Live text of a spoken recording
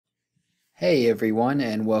Hey everyone,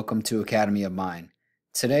 and welcome to Academy of Mind.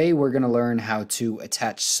 Today we're going to learn how to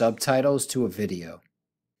attach subtitles to a video.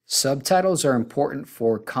 Subtitles are important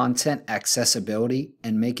for content accessibility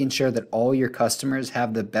and making sure that all your customers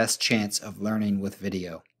have the best chance of learning with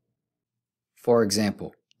video. For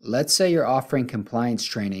example, let's say you're offering compliance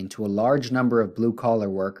training to a large number of blue-collar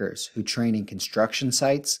workers who train in construction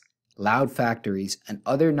sites, loud factories, and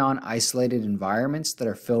other non-isolated environments that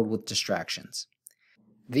are filled with distractions.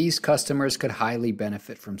 These customers could highly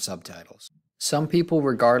benefit from subtitles. Some people,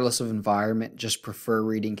 regardless of environment, just prefer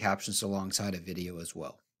reading captions alongside a video as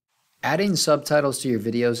well. Adding subtitles to your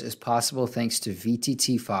videos is possible thanks to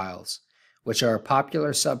VTT files, which are a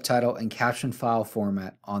popular subtitle and caption file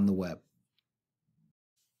format on the web.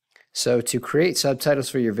 So to create subtitles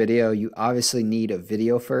for your video, you obviously need a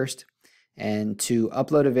video first. And to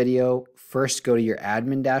upload a video, first go to your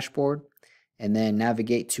admin dashboard and then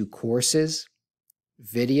navigate to Courses,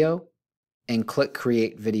 Video, and click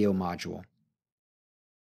Create Video Module.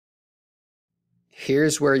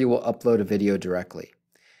 Here's where you will upload a video directly.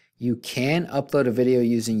 You can upload a video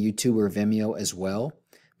using YouTube or Vimeo as well,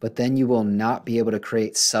 but then you will not be able to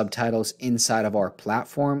create subtitles inside of our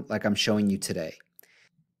platform like I'm showing you today.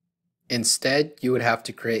 Instead, you would have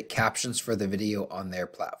to create captions for the video on their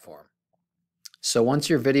platform. So once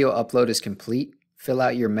your video upload is complete, fill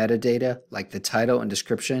out your metadata like the title and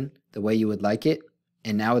description the way you would like it.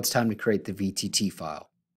 And now it's time to create the VTT file.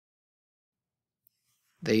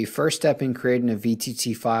 The first step in creating a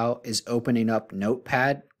VTT file is opening up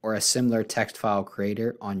Notepad or a similar text file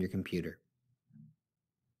creator on your computer.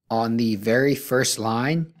 On the very first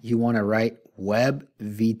line, you want to write Web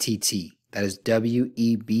VTT. That is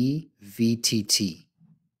WEB VTT.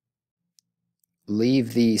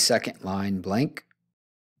 Leave the second line blank.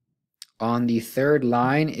 On the third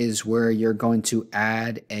line is where you're going to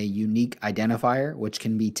add a unique identifier, which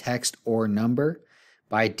can be text or number.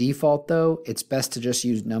 By default though, it's best to just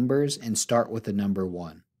use numbers and start with the number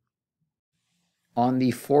 1. On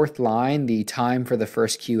the fourth line, the time for the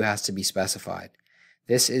first cue has to be specified.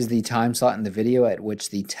 This is the time slot in the video at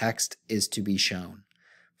which the text is to be shown.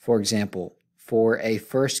 For example, for a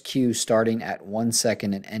first cue starting at 1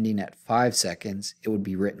 second and ending at 5 seconds, it would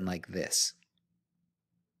be written like this.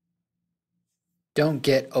 Don't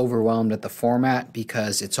get overwhelmed at the format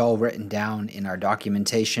because it's all written down in our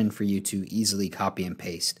documentation for you to easily copy and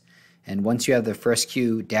paste. And once you have the first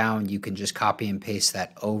cue down, you can just copy and paste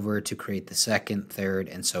that over to create the second, third,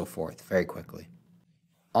 and so forth very quickly.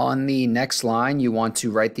 On the next line, you want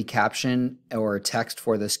to write the caption or text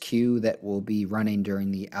for this cue that will be running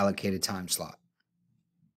during the allocated time slot.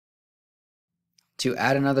 To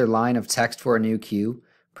add another line of text for a new cue,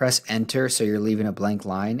 press enter so you're leaving a blank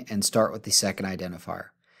line and start with the second identifier.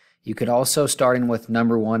 You could also, starting with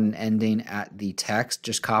number 1 and ending at the text,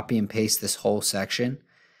 just copy and paste this whole section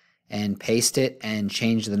and paste it and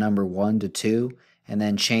change the number 1 to 2 and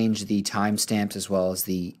then change the timestamps as well as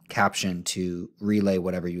the caption to relay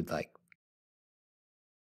whatever you'd like.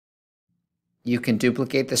 You can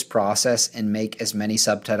duplicate this process and make as many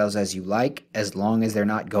subtitles as you like as long as they're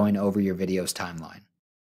not going over your video's timeline.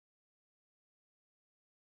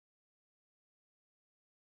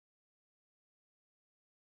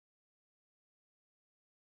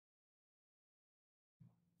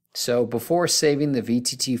 So before saving the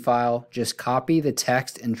VTT file, just copy the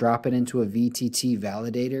text and drop it into a VTT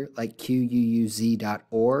validator like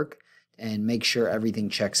quuuz.org and make sure everything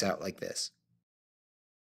checks out like this.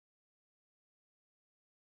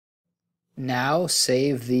 Now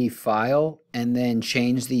save the file and then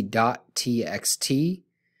change the .txt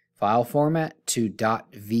file format to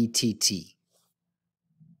 .vtt.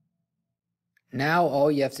 Now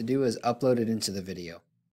all you have to do is upload it into the video.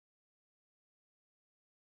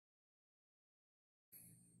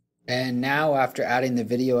 And now, after adding the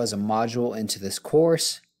video as a module into this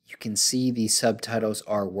course, you can see the subtitles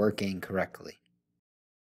are working correctly.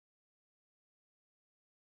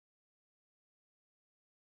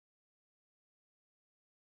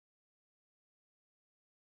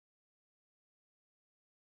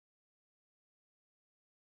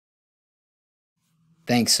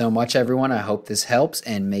 Thanks so much, everyone. I hope this helps,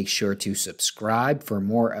 and make sure to subscribe for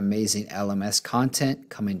more amazing LMS content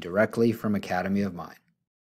coming directly from Academy of Mind.